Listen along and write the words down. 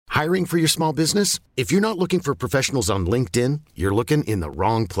Hiring for your small business? If you're not looking for professionals on LinkedIn, you're looking in the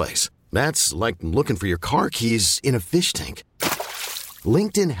wrong place. That's like looking for your car keys in a fish tank.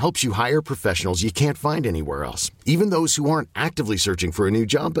 LinkedIn helps you hire professionals you can't find anywhere else, even those who aren't actively searching for a new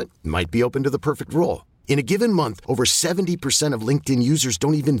job but might be open to the perfect role. In a given month, over 70% of LinkedIn users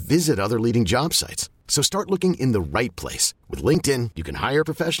don't even visit other leading job sites. So start looking in the right place. With LinkedIn, you can hire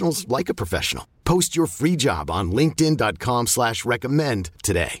professionals like a professional. Post your free job on linkedin.com/recommend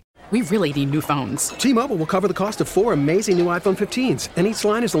today. We really need new phones. T-Mobile will cover the cost of 4 amazing new iPhone 15s, and each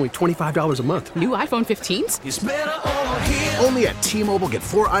line is only $25 a month. New iPhone 15s? It's better over here. Only at T-Mobile, get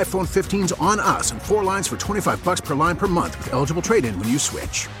 4 iPhone 15s on us and 4 lines for $25 per line per month with eligible trade-in when you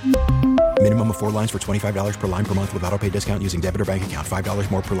switch. Minimum of 4 lines for $25 per line per month with autopay discount using debit or bank account.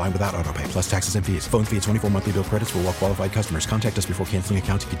 $5 more per line without autopay, plus taxes and fees. Phone fee at 24 monthly bill credits for well-qualified customers. Contact us before canceling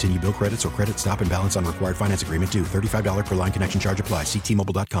account to continue bill credits or credit stop and balance on required finance agreement due. $35 per line connection charge applies. See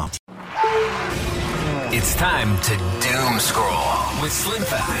T-Mobile.com. It's time to doom scroll with Slim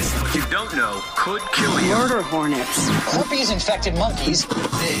Fast. What you don't know could kill you. Murder hornets. Herpes-infected monkeys.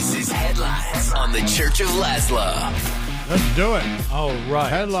 This is Headlines on the Church of Laszlo. Let's do it. All right.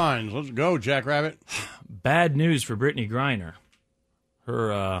 Headlines. Let's go, Jackrabbit. Bad news for Brittany Griner.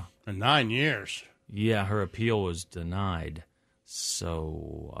 Her, In 9 years. Yeah, her appeal was denied.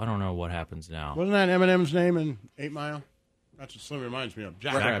 So, I don't know what happens now. Wasn't that Eminem's name in 8 Mile? That's what Slim reminds me of.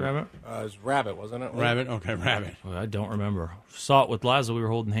 Jackrabbit? It was Rabbit, wasn't it? Rabbit? Okay, Rabbit. Well, I don't remember. Saw it with Laszlo. We were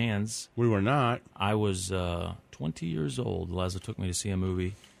holding hands. We were not. I was 20 years old. Laszlo took me to see a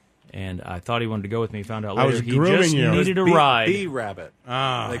movie. And I thought he wanted to go with me. Found out later I was he grooming just you. needed a ride. B-Rabbit.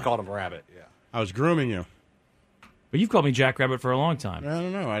 Ah. They called him Rabbit, yeah. I was grooming you. But you've called me Jackrabbit for a long time. I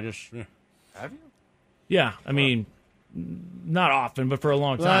don't know. I just... Have you? Yeah, I mean, not often, but for a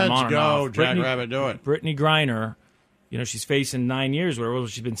long time. Let's on and go, off. Jackrabbit, do it. Brittany Griner, you know, she's facing 9 years, whatever. Well,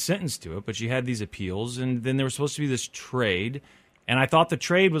 she's been sentenced to it, but she had these appeals, and then there was supposed to be this trade. And I thought the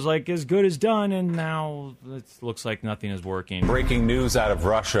trade was like as good as done, and now it looks like nothing is working. Breaking news out of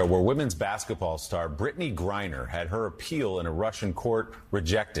Russia, where women's basketball star Brittany Griner had her appeal in a Russian court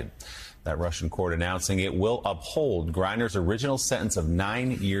rejected. That Russian court announcing it will uphold Griner's original sentence of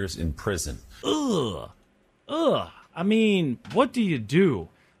 9 years in prison. Ugh. I mean, what do you do?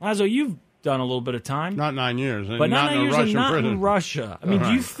 Lazo, you've done a little bit of time. Not 9 years. But not 9 years and not in Russia. I mean, All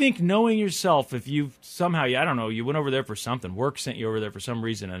do you right. think, knowing yourself, if you've somehow, I don't know, you went over there for something, work sent you over there for some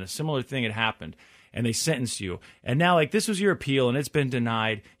reason, and a similar thing had happened, and they sentenced you, and now, like, this was your appeal, and it's been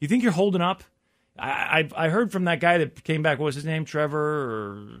denied, you think you're holding up? I heard from that guy that came back, what was his name,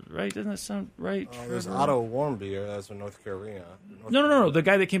 Trevor, right? Doesn't that sound right? There's Otto Warmbier, that's from North Korea. No, the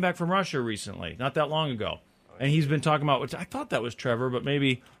guy that came back from Russia recently, not that long ago. And he's been talking about, which I thought that was Trevor, but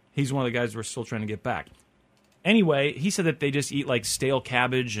maybe he's one of the guys we're still trying to get back. Anyway, he said that they just eat like stale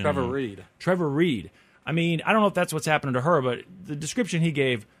cabbage. And Trevor Reed. I mean, I don't know if that's what's happening to her, but the description he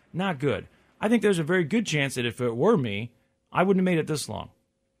gave, not good. I think there's a very good chance that if it were me, I wouldn't have made it this long.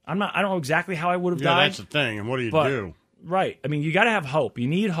 I don't know exactly how I would have died. That's the thing. And what do you do? Right. I mean, you got to have hope. You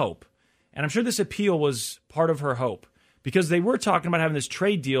need hope. And I'm sure this appeal was part of her hope. Because they were talking about having this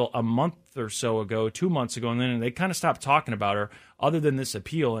trade deal a month or so ago, 2 months ago, and then they kind of stopped talking about her other than this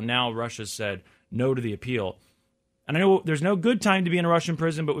appeal, and now Russia said no to the appeal. And I know there's no good time to be in a Russian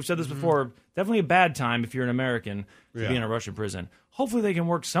prison, but we've said this before, definitely a bad time if you're an American to be in a Russian prison. Hopefully they can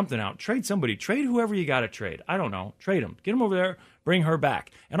work something out. Trade somebody. Trade whoever you got to trade. I don't know. Trade them. Get them over there. Bring her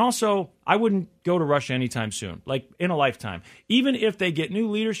back. And also, I wouldn't go to Russia anytime soon, like in a lifetime. Even if they get new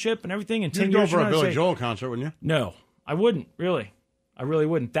leadership and everything in 10 You'd years. go for a Billy Joel concert, wouldn't you? No. I wouldn't, really. I really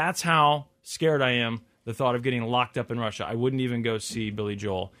wouldn't. That's how scared I am, the thought of getting locked up in Russia. I wouldn't even go see Billy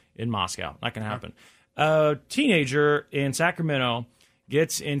Joel in Moscow. Not going to happen. A teenager in Sacramento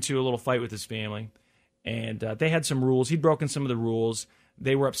gets into a little fight with his family, and they had some rules. He'd broken some of the rules.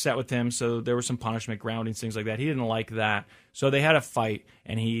 They were upset with him, so there was some punishment, groundings, things like that. He didn't like that. So they had a fight,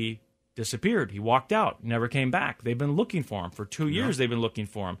 and he disappeared. He walked out, never came back. They've been looking for him. For 2 years, they've been looking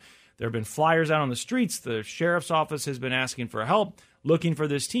for him. There have been flyers out on the streets. The sheriff's office has been asking for help, looking for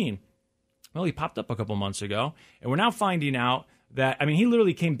this teen. Well, he popped up a couple months ago, and we're now finding out that, I mean, he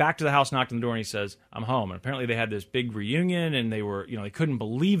literally came back to the house, knocked on the door, and he says, I'm home. And apparently they had this big reunion, and they were, they couldn't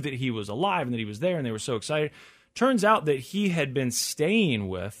believe that he was alive and that he was there, and they were so excited. Turns out that he had been staying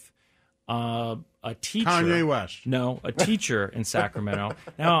with a teacher. Kanye West. No, a teacher in Sacramento.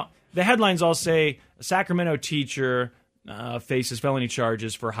 Now, the headlines all say, a Sacramento teacher faces felony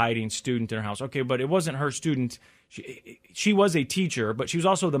charges for hiding student in her house. Okay, but it wasn't her student. She was a teacher, but she was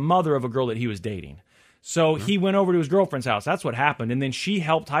also the mother of a girl that he was dating. So he went over to his girlfriend's house. That's what happened. And then she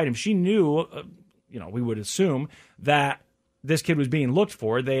helped hide him. She knew, we would assume, that this kid was being looked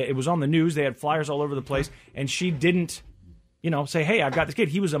for. It was on the news. They had flyers all over the place, and she didn't, say, hey, I've got this kid.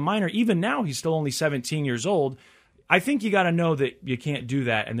 He was a minor. Even now, he's still only 17 years old. I think you got to know that you can't do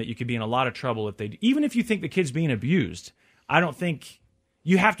that and that you could be in a lot of trouble even if you think the kid's being abused. I don't think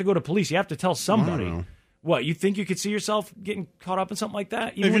you have to go to police. You have to tell somebody. What, you think you could see yourself getting caught up in something like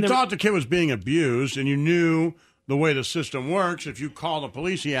that? If you thought the kid was being abused and you knew the way the system works, if you call the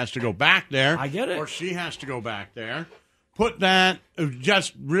police, he has to go back there. I get it. Or she has to go back there. Put that,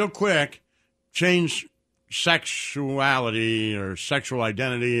 just real quick, change sexuality or sexual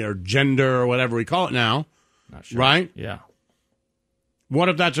identity or gender or whatever we call it now. Not sure. Right? Yeah. What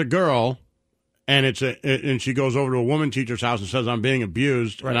if that's a girl and and she goes over to a woman teacher's house and says, I'm being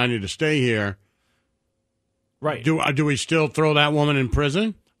abused and I need to stay here? Right. Do we still throw that woman in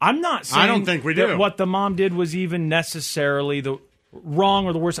prison? I'm not saying I don't think we that do. What the mom did was even necessarily the wrong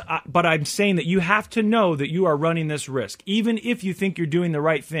or the worst. But I'm saying that you have to know that you are running this risk. Even if you think you're doing the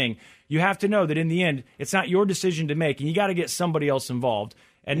right thing, you have to know that in the end, it's not your decision to make, and you got to get somebody else involved.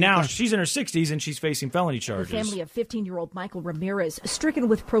 And now she's in her 60s and she's facing felony charges. The family of 15-year-old Michael Ramirez stricken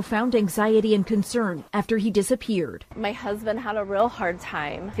with profound anxiety and concern after he disappeared. My husband had a real hard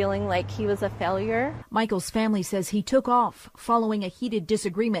time feeling like he was a failure. Michael's family says he took off following a heated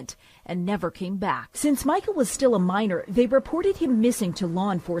disagreement and never came back. Since Michael was still a minor, they reported him missing to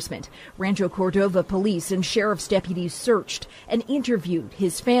law enforcement. Rancho Cordova police and sheriff's deputies searched and interviewed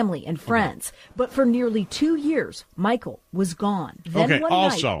his family and friends. But for nearly 2 years, Michael was gone. Then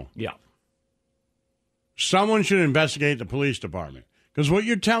Also, someone should investigate the police department. Because what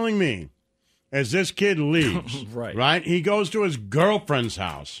you're telling me is this kid leaves, right? He goes to his girlfriend's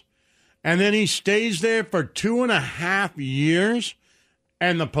house, and then he stays there for 2.5 years,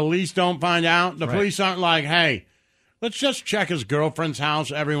 and the police don't find out. The police aren't like, hey, let's just check his girlfriend's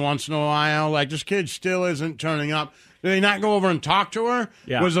house every once in a while. Like, this kid still isn't turning up. Did they not go over and talk to her?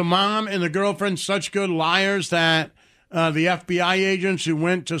 Yeah. Was the mom and the girlfriend such good liars that the FBI agents who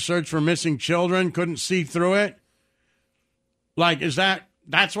went to search for missing children couldn't see through it? Like,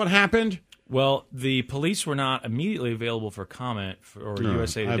 that's what happened? Well, the police were not immediately available for comment for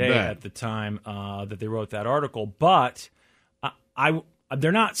USA Today at the time that they wrote that article. But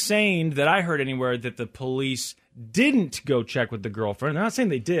they're not saying that I heard anywhere that the police didn't go check with the girlfriend. They're not saying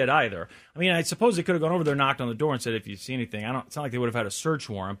they did either. I mean, I suppose they could have gone over there, knocked on the door, and said, if you see anything. It's not like they would have had a search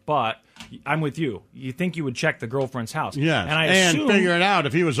warrant, but I'm with you. You think you would check the girlfriend's house. Yes, and figure it out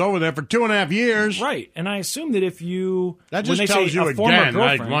if he was over there for 2.5 years. Right, and I assume that if you... That just tells you again,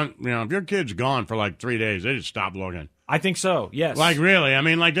 if your kid's gone for like 3 days, they just stop looking. I think so, yes. Like, really? I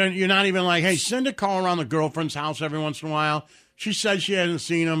mean, like, you're not even like, hey, send a call around the girlfriend's house every once in a while. She said she hasn't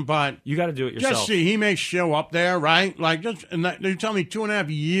seen him, but you got to do it yourself. Just see, he may show up there, right? Like, you tell me 2.5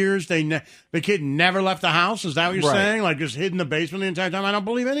 years the kid never left the house. Is that what you're saying? Like, just hid in the basement the entire time? I don't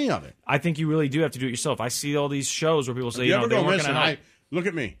believe any of it. I think you really do have to do it yourself. I see all these shows where people say, you ever they go weren't missing? going to help. Look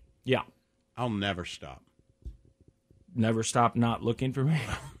at me. Yeah, I'll never stop. Never stop not looking for me.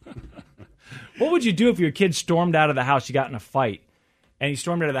 What would you do if your kid stormed out of the house? You got in a fight, and he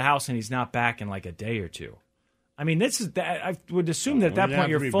stormed out of the house, and he's not back in like a day or two. I mean, I would assume that at that point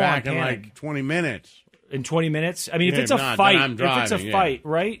you're full on panic. In like 20 minutes. In 20 minutes? I mean, if it's a fight,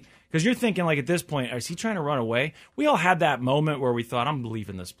 right? Because you're thinking, like, at this point, is he trying to run away? We all had that moment where we thought, I'm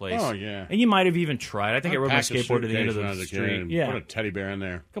leaving this place. Oh, yeah. And you might have even tried. I think I rode my skateboard to the end of the street. Yeah. Put a teddy bear in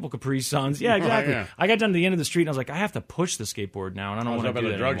there. A couple Capri Suns. Yeah, exactly. Yeah. I got down to the end of the street, and I was like, I have to push the skateboard now, and I don't want to do that I was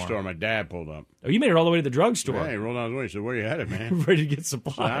up at the drugstore. anymore. My dad pulled up. Oh, you made it all the way to the drugstore? Yeah, he rolled out his way. He said, where you headed, man? Ready to get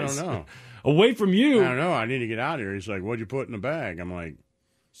supplies. I don't know. Away from you. I don't know. I need to get out of here. He's like, what'd you put in the bag? I'm like,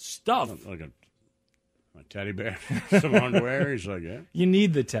 stuff. Like a teddy bear, some underwear. He's like, yeah. You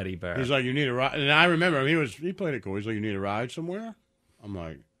need the teddy bear. He's like, you need a ride. And I remember him. He played it cool. He's like, you need a ride somewhere? I'm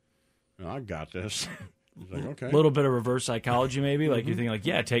like, no, I got this. He's like, okay. A little bit of reverse psychology, maybe. Like you're thinking, like,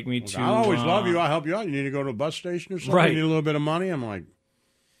 yeah, take me to. I always love you. I'll help you out. You need to go to a bus station or something. Right. You need a little bit of money. I'm like,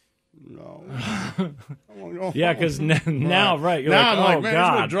 no. Yeah, because now, right? You're now like, I'm like, oh man,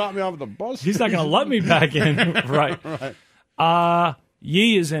 God, he's gonna drop me off at the bus. He's not going to let me back in. Right. Right.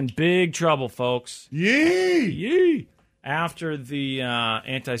 Yee is in big trouble, folks. Yee! After the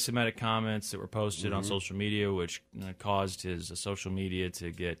anti-Semitic comments that were posted on social media, which caused his social media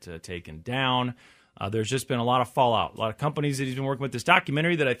to get taken down, there's just been a lot of fallout. A lot of companies that he's been working with. This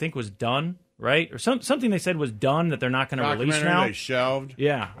documentary that I think was done, right? Or something they said was done that they're not going to release now. They shelved.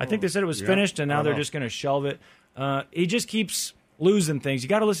 Yeah, I think they said it was finished, and now they're just going to shelve it. He just keeps losing things. You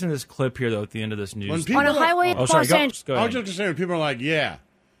got to listen to this clip here, though, at the end of this news. On a highway in Los Angeles. Go I ahead. was just going to say, when people are like, yeah,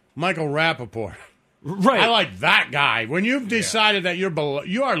 Michael Rappaport. Right. I like that guy. When you've decided that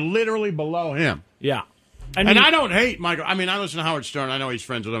you are literally below him. Yeah. And I don't hate Michael. I mean, I listen to Howard Stern. I know he's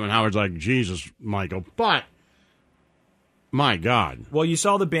friends with him, and Howard's like, Jesus, Michael. But, my God. Well, you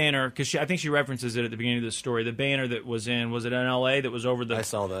saw the banner, because I think she references it at the beginning of the story. The banner that was it in L.A. that was over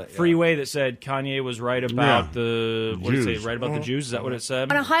the freeway that said Kanye was right about the Jews? Is that what it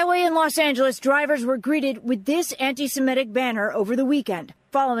said? On a highway in Los Angeles, drivers were greeted with this anti-Semitic banner over the weekend,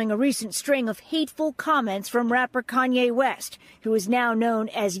 following a recent string of hateful comments from rapper Kanye West, who is now known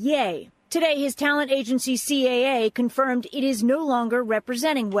as Ye. Today, his talent agency CAA confirmed it is no longer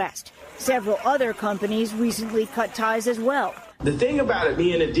representing West. Several other companies recently cut ties as well. The thing about it,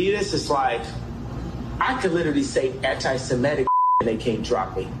 me and Adidas, is like, I could literally say anti-Semitic and they can't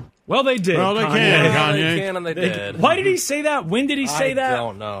drop me. Well, they did. Well, they Kanye. can, They can and they did. Why did he say that? When did he say that? I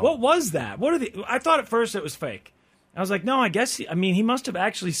don't know. What was that? I thought at first it was fake. I was like, no, I guess, he must have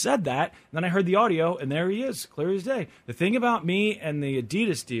actually said that. And then I heard the audio, and there he is, clear as day. The thing about me and the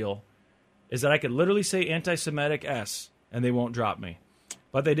Adidas deal is that I could literally say anti-Semitic S, and they won't drop me.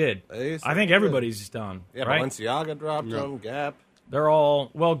 But they did. I think everybody's done. Yeah, right? Balenciaga dropped them, Gap. They're all,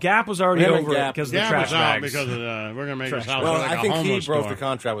 Gap was already over it because of the trash bags. Because of we're going to make this house Well, like I think he broke store. the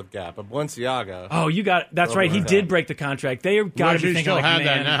contract with Gap, but Balenciaga. Oh, that's right. He did break the contract. They got to be thinking still like, had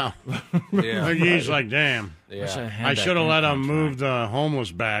man. that now. Yeah. He's like, damn. Yeah. I should have let him move the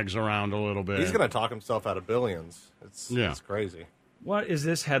homeless bags around a little bit. He's going to talk himself out of billions. It's crazy. What is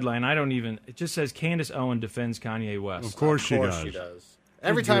this headline? It just says Candace Owen defends Kanye West. Of course she does.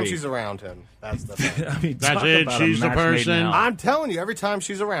 Every time she's around him, that's the thing. That's it. She's the person. I'm telling you, every time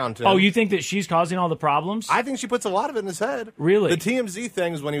she's around him. Oh, you think that she's causing all the problems? I think she puts a lot of it in his head. Really? The TMZ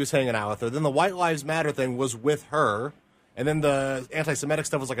thing was when he was hanging out with her. Then the White Lives Matter thing was with her. And then the anti-Semitic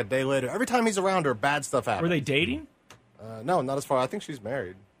stuff was like a day later. Every time he's around her, bad stuff happens. Were they dating? No, not as far. I think she's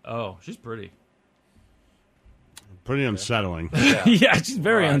married. Oh, she's pretty. Pretty unsettling. Yeah, she's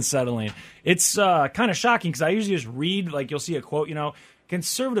very unsettling. It's kind of shocking because I usually just read, you'll see a quote,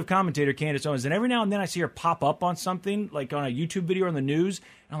 conservative commentator Candace Owens, and every now and then I see her pop up on something, like on a YouTube video or on the news,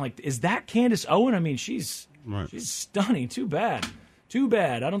 and I'm like, is that Candace Owen? I mean, she's stunning. Too bad.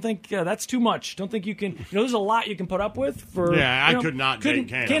 I don't think that's too much. Don't think you can, there's a lot you can put up with for... Yeah, I could not date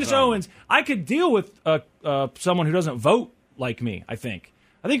Candace Owens. I could deal with someone who doesn't vote like me, I think.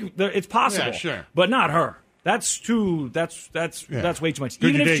 It's possible. Yeah, sure. But not her. That's way too much.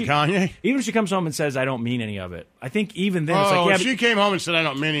 Could you date Kanye? Even if she comes home and says, I don't mean any of it. I think even then it's if she came home and said, I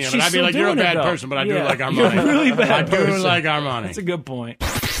don't mean any of it, She's I'd be like, you're a still bad doing it, person, but I do though. like our You're money. a really bad I do person. like our money. That's a good point.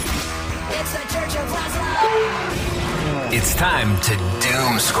 It's the Church of Laszlo. It's time to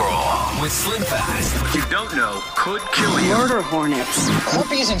doom scroll with Slim Fast. You don't know could kill you. Murder hornets.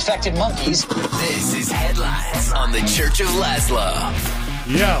 Herpes infected monkeys. This is Headlines on the Church of Laszlo.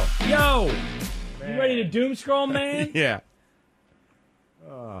 Yo. You ready to doom scroll, man? Yeah.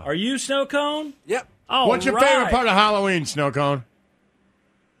 Are you Snow Cone? Yep. Oh, What's your favorite part of Halloween, Snow Cone?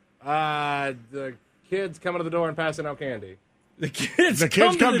 The kids coming to the door and passing out candy. The kids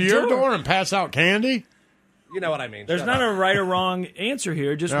come to your door and pass out candy? You know what I mean. There's not a right or wrong answer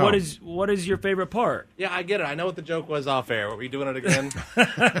here. Just No. what is your favorite part? Yeah, I get it. I know what the joke was off air. Are we doing it again?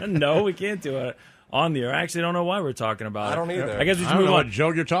 No, we can't do it on the air. I actually don't know why we're talking about it. I don't either. I guess we I should don't move know on. what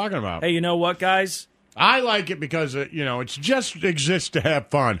joke you're talking about. Hey, you know what, guys? I like it because, it's just exists to have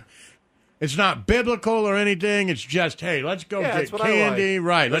fun. It's not biblical or anything. It's just, hey, let's go Yeah, get that's what I candy. like.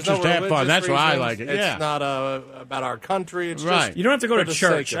 Right, There's let's just no have fun. religious That's why I reasons. like it. It's not about our country. It's Right. just You don't have to go for to the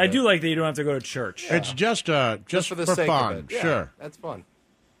church. sake of I it. do like that you don't have to go to church. It's just for for the sake fun. of it. Yeah, Sure. that's fun.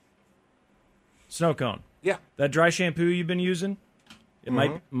 Snow Cone. Yeah. That dry shampoo you've been using, it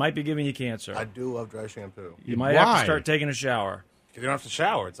might be giving you cancer. I do love dry shampoo. You might have Why? to start taking a shower. You don't have to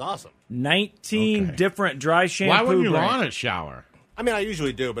shower. It's awesome. 19 different dry shampoo Why wouldn't you brands. want a shower? I mean, I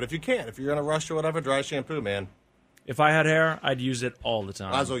usually do, but if you can't, if you're in a rush or whatever, dry shampoo, man. If I had hair, I'd use it all the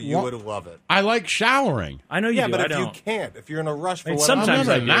time. Lazo, you would love it. I like showering. I know you Yeah, do. but I if don't. you can't, if you're in a rush for I mean, whatever, sometimes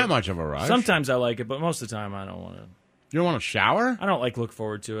I'm I not in do. that much of a rush. Sometimes I like it, but most of the time I don't want to. You don't want to shower? I don't look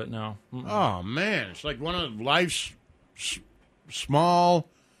forward to it. No. Mm-mm. Oh, man. It's like one of life's small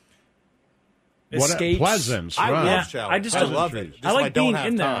Escapes. pleasants. I right. love showering. I just I don't love it. Just I if like I don't being have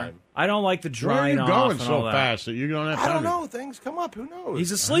in there. time. I don't like the Where are drying you off going and so all that. fast that you don't have time? I don't know. Things come up. Who knows?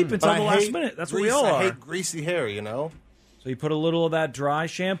 He's asleep But until I the last hate minute. That's what grease. we all I are. hate greasy hair, you know? So you put a little of that dry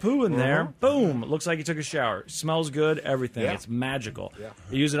shampoo in there. Boom. It looks like you took a shower. It smells good. Everything. Yeah. It's magical. Yeah.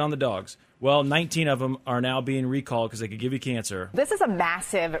 You use it on the dogs. Well, 19 of them are now being recalled because they could give you cancer. This is a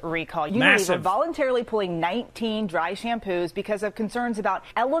massive recall. Unilever voluntarily pulling 19 dry shampoos because of concerns about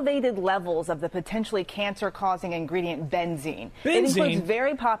elevated levels of the potentially cancer-causing ingredient benzene. It includes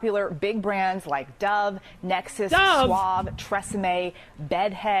very popular big brands like Dove, Nexus, Suave, Tresemme,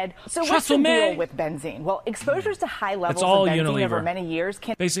 Bedhead. So what's the deal with benzene? Well, exposures to high levels of benzene Unilever. over many years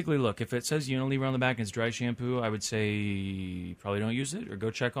can... Basically, look, if it says Unilever on the back and it's dry shampoo, I would say probably don't use it or go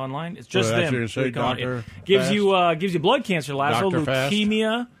check online. It's just them. It gives you blood cancer, Lazo,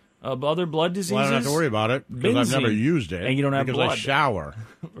 leukemia, other blood diseases. Well, I don't have to worry about it because I've never used it. And you don't have because blood. I shower.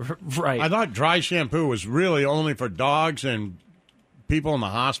 Right. I thought dry shampoo was really only for dogs and people in the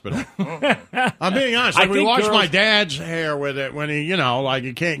hospital. I'm being honest. Like, we wash my dad's hair with it when he, like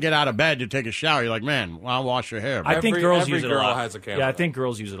he can't get out of bed to take a shower. You're like, man, I'll wash your hair. I think girls use it a lot. Has a camera. Yeah, I think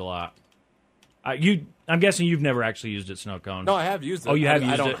girls use it a lot. I'm guessing you've never actually used it, Snow Cone. No, I have used it. Oh, you have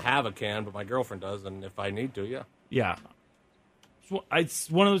used it? I don't have a can, but my girlfriend does, and if I need to, yeah. Yeah. It's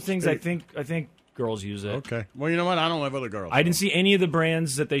one of those things I think girls use it. Okay. Well, you know what? I don't live with a girl. I didn't see any of the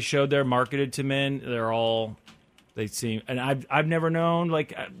brands that they showed there marketed to men. They seem, and I've never known,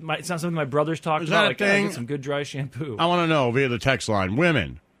 like, it's not something my brother's talked about. Like, I get some good dry shampoo. I want to know via the text line.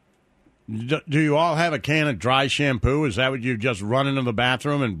 Women, do you all have a can of dry shampoo? Is that what you just run into the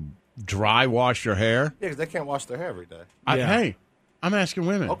bathroom and dry wash your hair? Yeah, because they can't wash their hair every day. Hey, I'm asking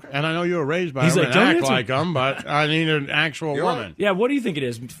women. Okay. And I know you were raised by He's them like, and don't act answer. like them, but I need an actual woman. Right. Yeah, what do you think it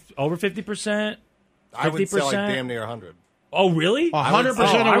is? Over 50%? 50%? I would say like damn near 100. Oh, really?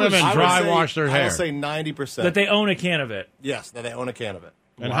 100% of women dry wash their hair. I would say 90%. That they own a can of it. Yes, that they own a can of it.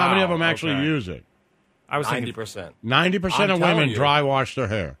 And how many of them actually use it? I was 90%. 90% of women dry wash their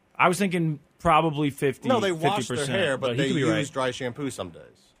hair. I was thinking probably 50. No, they wash 50%, their hair, but they he could be use right. dry shampoo some days.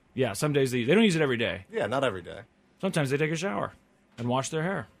 Yeah, some days they don't use it every day. Yeah, not every day. Sometimes they take a shower and wash their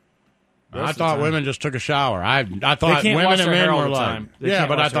hair. I thought women just took a shower. I thought They can't women wash and their hair men all were the like, time. They yeah, can't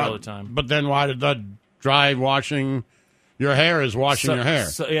but wash I their hair thought, all the time. but then why did the dry washing your hair is washing your hair?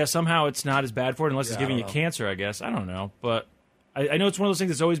 Yeah, somehow it's not as bad for it unless it's giving you cancer, I guess. I don't know, but I know it's one of those things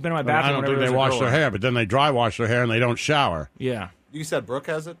that's always been in my bathroom. I don't think they wash their hair, but then they dry wash their hair and they don't shower. Yeah. You said Brooke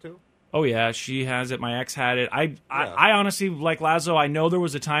has it too? Oh, yeah, she has it. My ex had it. I honestly, like Lazo, I know there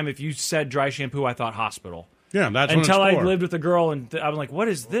was a time if you said dry shampoo, I thought hospital. Yeah, that's until what it's I for. lived with a girl, and I was like, what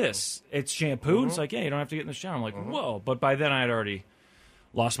is this? It's shampoo? It's like, yeah, you don't have to get in the shower. I'm like, whoa. But by then I had already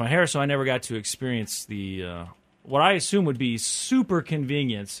lost my hair, so I never got to experience the what I assume would be super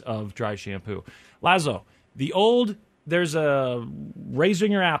convenience of dry shampoo. Lazo, there's a razor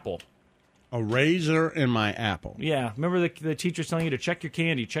in your apple. A razor in my apple. Yeah. Remember the teacher's telling you to check your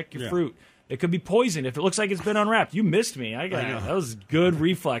candy, check your fruit. It could be poison if it looks like it's been unwrapped. You missed me. That was good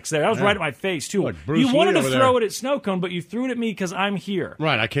reflex there. That was right at my face, too. Look, Bruce you wanted Lee to over throw there. it at Snow Cone, but you threw it at me because I'm here.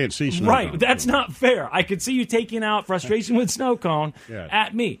 Right, I can't see Snow Right, Cone. that's not fair. I could see you taking out frustration with Snow Cone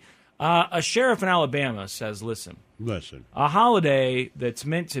at me. A sheriff in Alabama says, listen, a holiday that's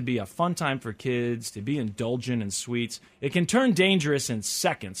meant to be a fun time for kids, to be indulgent and sweets, it can turn dangerous in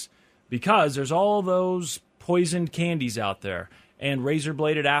seconds because there's all those poisoned candies out there and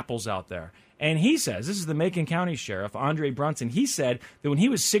razor-bladed apples out there. And he says, this is the Macon County Sheriff, Andre Brunson, he said that when he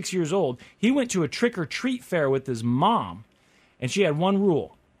was 6 years old, he went to a trick-or-treat fair with his mom, and she had one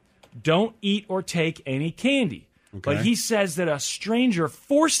rule: don't eat or take any candy. Okay. But he says that a stranger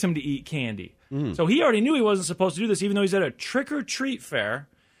forced him to eat candy. So he already knew he wasn't supposed to do this, even though he's at a trick-or-treat fair.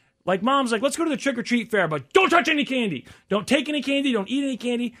 Like, mom's like, let's go to the trick-or-treat fair, but don't touch any candy. Don't take any candy. Don't eat any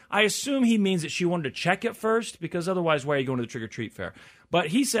candy. I assume he means that she wanted to check it first, because otherwise, why are you going to the trick-or-treat fair? But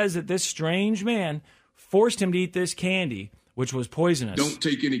he says that this strange man forced him to eat this candy, which was poisonous. Don't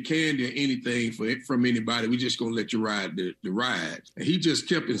take any candy or anything from anybody. We're just going to let you ride the ride. And he just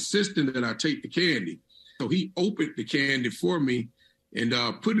kept insisting that I take the candy. So he opened the candy for me and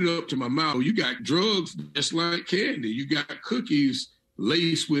put it up to my mouth. You got drugs just like candy. You got cookies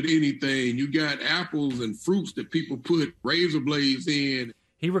laced with anything. You got apples and fruits that people put razor blades in.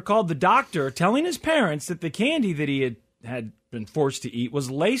 He recalled the doctor telling his parents that the candy that he had been forced to eat was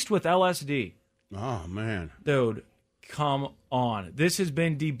laced with LSD. Oh, man. Dude, come on. This has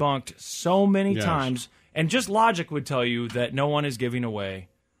been debunked so many times, and just logic would tell you that no one is giving away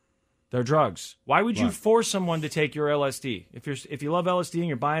their drugs. Why would you force someone to take your LSD? If you love LSD and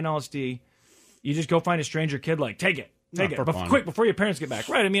you're buying LSD, you just go find a stranger kid like, take it. Take it quick before your parents get back.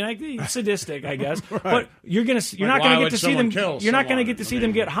 Right? I mean, sadistic, I guess. Right. But you're not going to get to see them. You're not going to get to see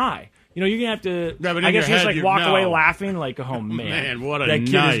them get high. You know, you're going to have to. Yeah, but I guess in your just head, like walk you away know. laughing, like, oh man, Man, what a that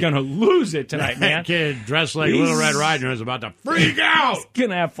kid night. is going to lose it tonight, man. That kid dressed like Little Red Riding Hood is about to freak out. He's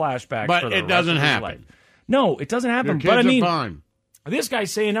going to have flashbacks. But for the it doesn't rest of his happen. life. No, it doesn't happen. Your kids but I mean, are fine. This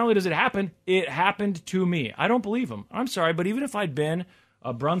guy's saying not only does it happen, it happened to me. I don't believe him. I'm sorry, but even if I'd been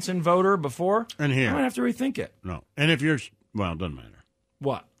a Brunson voter before, and here, I might have to rethink it. No. And if you're, well, it doesn't matter.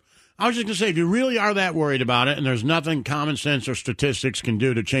 What? I was just going to say, if you really are that worried about it and there's nothing common sense or statistics can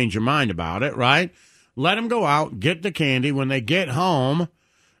do to change your mind about it, right? Let them go out, get the candy. When they get home,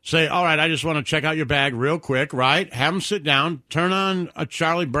 say, all right, I just want to check out your bag real quick, right? Have them sit down, turn on a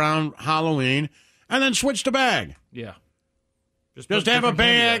Charlie Brown Halloween, and then switch the bag. Yeah. Just have a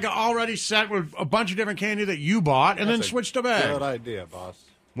bag already set with a bunch of different candy that you bought, and then switch the bag. Good idea, boss.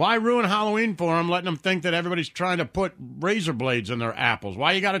 Why ruin Halloween for them, letting them think that everybody's trying to put razor blades in their apples?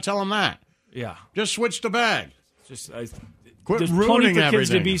 Why you got to tell them that? Yeah. Just switch the bag. Quit there's ruining plenty for everything. kids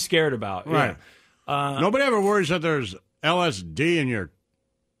to be scared about. Right. Yeah. Nobody ever worries that there's LSD in your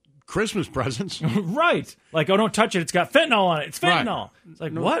Christmas presents. Right. Like, oh, don't touch it. It's got fentanyl on it. It's fentanyl. Right. It's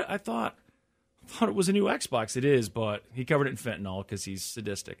like, what? I thought it was a new Xbox. It is, but he covered it in fentanyl because he's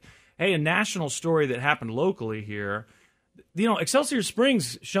sadistic. Hey, a national story that happened locally here. You know, Excelsior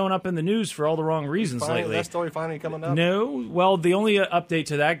Springs showing up in the news for all the wrong reasons lately. That story finally coming up? No. Well, the only update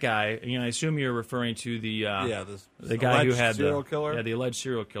to that guy, I assume you're referring to the guy who had serial killer. Yeah, the alleged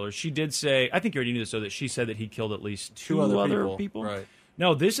serial killer. She did say, I think you already knew this, though, that she said that he killed at least two other people. Right.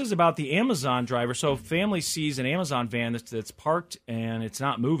 No, this is about the Amazon driver. So family sees an Amazon van that's parked and it's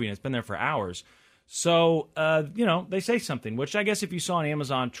not moving. It's been there for hours. So, they say something, which I guess if you saw an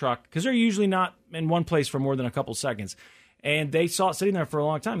Amazon truck, because they're usually not in one place for more than a couple seconds, and they saw it sitting there for a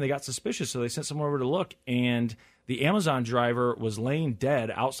long time, they got suspicious, so they sent someone over to look, and the Amazon driver was laying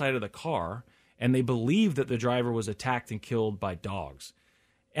dead outside of the car, and they believe that the driver was attacked and killed by dogs.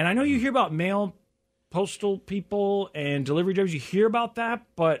 And I know you hear about mail postal people and delivery drivers, you hear about that,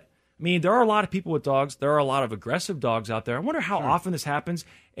 but I mean, there are a lot of people with dogs. There are a lot of aggressive dogs out there. I wonder how often this happens,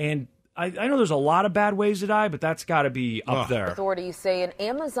 and I know there's a lot of bad ways to die, but that's got to be up there. Authorities say an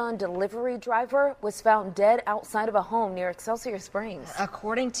Amazon delivery driver was found dead outside of a home near Excelsior Springs.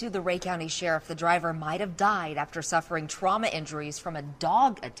 According to the Ray County Sheriff, the driver might have died after suffering trauma injuries from a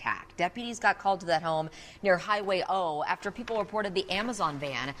dog attack. Deputies got called to that home near Highway O after people reported the Amazon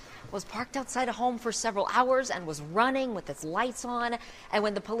van was parked outside a home for several hours and was running with its lights on. And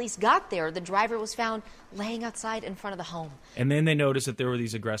when the police got there, the driver was found laying outside in front of the home. And then they noticed that there were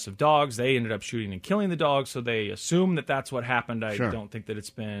these aggressive dogs. They ended up shooting and killing the dogs, so they assume that that's what happened. I don't think that it's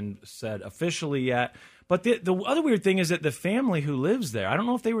been said officially yet. But the other weird thing is that the family who lives there, I don't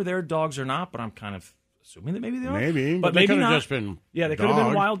know if they were their dogs or not, but I'm kind of assuming that maybe they are. Maybe, but they could have just been Yeah, they could have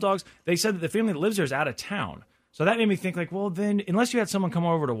been wild dogs. They said that the family that lives there is out of town. So that made me think, like, well, then, unless you had someone come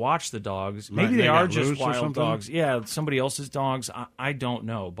over to watch the dogs, maybe they are just wild dogs. Yeah, somebody else's dogs. I don't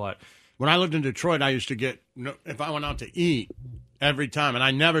know. But when I lived in Detroit, I used to get, if I went out to eat every time, and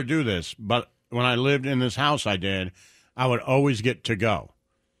I never do this, but when I lived in this house I did, I would always get to go.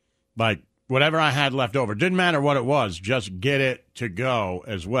 Like, whatever I had left over. Didn't matter what it was, just get it to go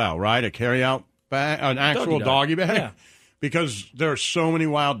as well, right? A carry-out bag, an actual doggy bag. Yeah. Because there are so many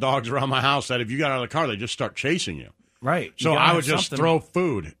wild dogs around my house that if you got out of the car, they just start chasing you. Right. So I would just throw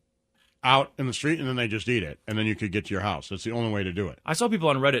food out in the street, and then they just eat it, and then you could get to your house. That's the only way to do it. I saw people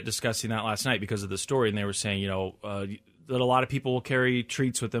on Reddit discussing that last night because of the story, and they were saying, that a lot of people will carry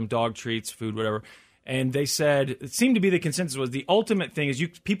treats with them, dog treats, food, whatever. And they said, it seemed to be the consensus was the ultimate thing is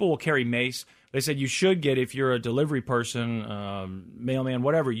people will carry mace. They said you should get, if you're a delivery person, mailman,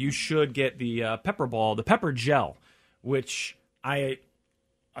 whatever, you should get the pepper gel, which I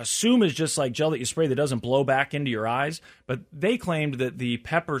assume is just like gel that you spray that doesn't blow back into your eyes. But they claimed that the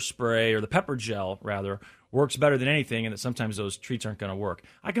pepper spray, or the pepper gel, rather, works better than anything, and that sometimes those treats aren't going to work.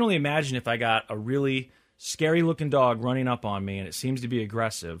 I can only imagine if I got a really scary-looking dog running up on me, and it seems to be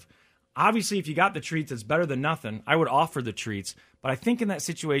aggressive. Obviously, if you got the treats, it's better than nothing. I would offer the treats. But I think in that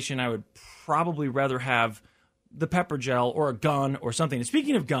situation, I would probably rather have the pepper gel or a gun or something. And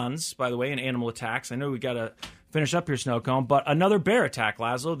speaking of guns, by the way, and animal attacks, I know we got to finish up here, Snowcone, but another bear attack,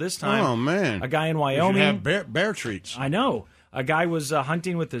 Laszlo. This time, oh man, a guy in Wyoming. You should have bear treats. I know. A guy was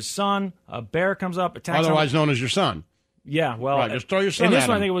hunting with his son. A bear comes up, attacks him. Otherwise known as your son. Yeah, well, right, just throw your son in this at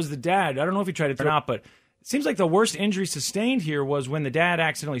one, him. I think it was the dad. I don't know if he tried it or not, but it seems like the worst injury sustained here was when the dad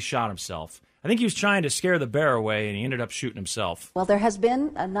accidentally shot himself. I think he was trying to scare the bear away, and he ended up shooting himself. Well, there has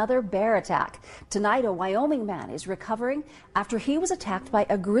been another bear attack. Tonight, a Wyoming man is recovering after he was attacked by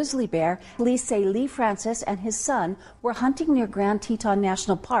a grizzly bear. Police say Lee Francis and his son were hunting near Grand Teton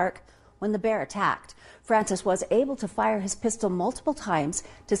National Park when the bear attacked. Francis was able to fire his pistol multiple times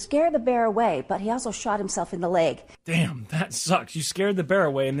to scare the bear away, but he also shot himself in the leg. Damn, that sucks. You scared the bear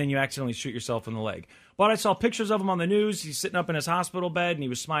away, and then you accidentally shoot yourself in the leg. But I saw pictures of him on the news. He's sitting up in his hospital bed, and he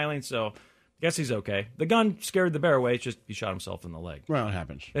was smiling, so Guess he's okay. The gun scared the bear away. It's just he shot himself in the leg. Well, it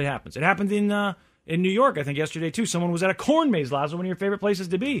happens. It happens. It happened in New York, I think, yesterday, too. Someone was at a corn maze, Lazo, one of your favorite places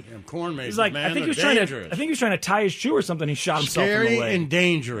to be. Yeah, corn mazes, He's like, man, I think dangerous. he was trying to tie his shoe or something. He shot himself in the leg. Scary and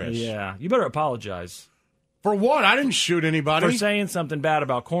dangerous. Yeah. You better apologize. For what? I didn't shoot anybody. For saying something bad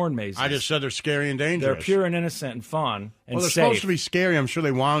about corn mazes. I just said they're scary and dangerous. They're pure and innocent and fun and they're safe. supposed to be scary. I'm sure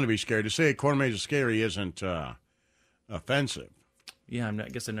they want them to be scary. To say a corn maze is scary isn't offensive. Yeah, I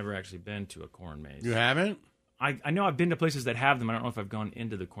guess I've never actually been to a corn maze. You haven't? I know I've been to places that have them. I don't know if I've gone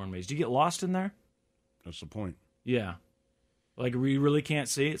into the corn maze. Do you get lost in there? That's the point. Yeah. Like, we really can't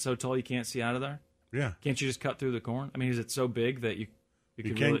see? It's so tall you can't see out of there? Yeah. Can't you just cut through the corn? I mean, is it so big that you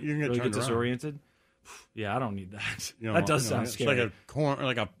can really get disoriented? Yeah, I don't need that. You know, that does sound scary. It's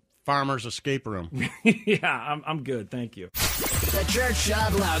like a farmer's escape room. Yeah, I'm good. Thank you. The Church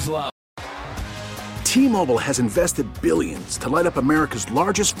of Laszlo. T-Mobile has invested billions to light up America's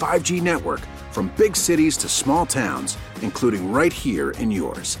largest 5G network, from big cities to small towns, including right here in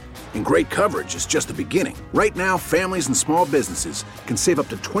yours. And great coverage is just the beginning. Right now, families and small businesses can save up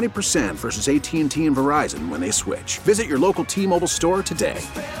to 20% versus AT&T and Verizon when they switch. Visit your local T-Mobile store today.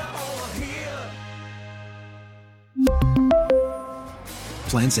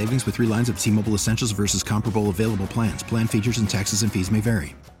 Plan savings with 3 lines of T-Mobile Essentials versus comparable available plans. Plan features and taxes and fees may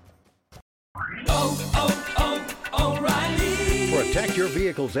vary. Protect your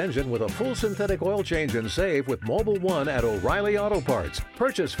vehicle's engine with a full synthetic oil change and save with Mobil 1 at O'Reilly Auto Parts.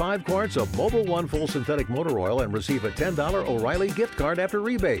 Purchase 5 quarts of Mobil 1 full synthetic motor oil and receive a $10 O'Reilly gift card after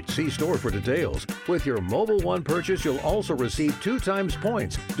rebate. See store for details. With your Mobil 1 purchase, you'll also receive 2 times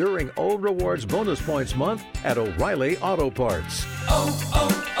points during O Rewards Bonus Points Month at O'Reilly Auto Parts.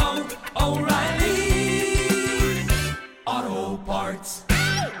 O'Reilly Auto Parts.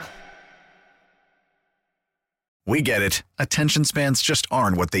 We get it. Attention spans just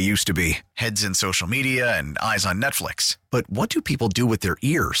aren't what they used to be. Heads in social media and eyes on Netflix. But what do people do with their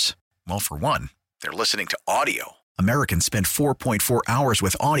ears? Well, for one, they're listening to audio. Americans spend 4.4 hours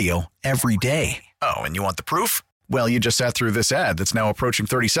with audio every day. Oh, and you want the proof? Well, you just sat through this ad that's now approaching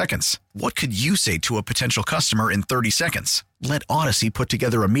 30 seconds. What could you say to a potential customer in 30 seconds? Let Odyssey put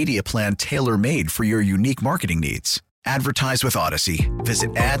together a media plan tailor-made for your unique marketing needs. Advertise with Odyssey.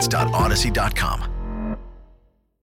 Visit ads.odyssey.com.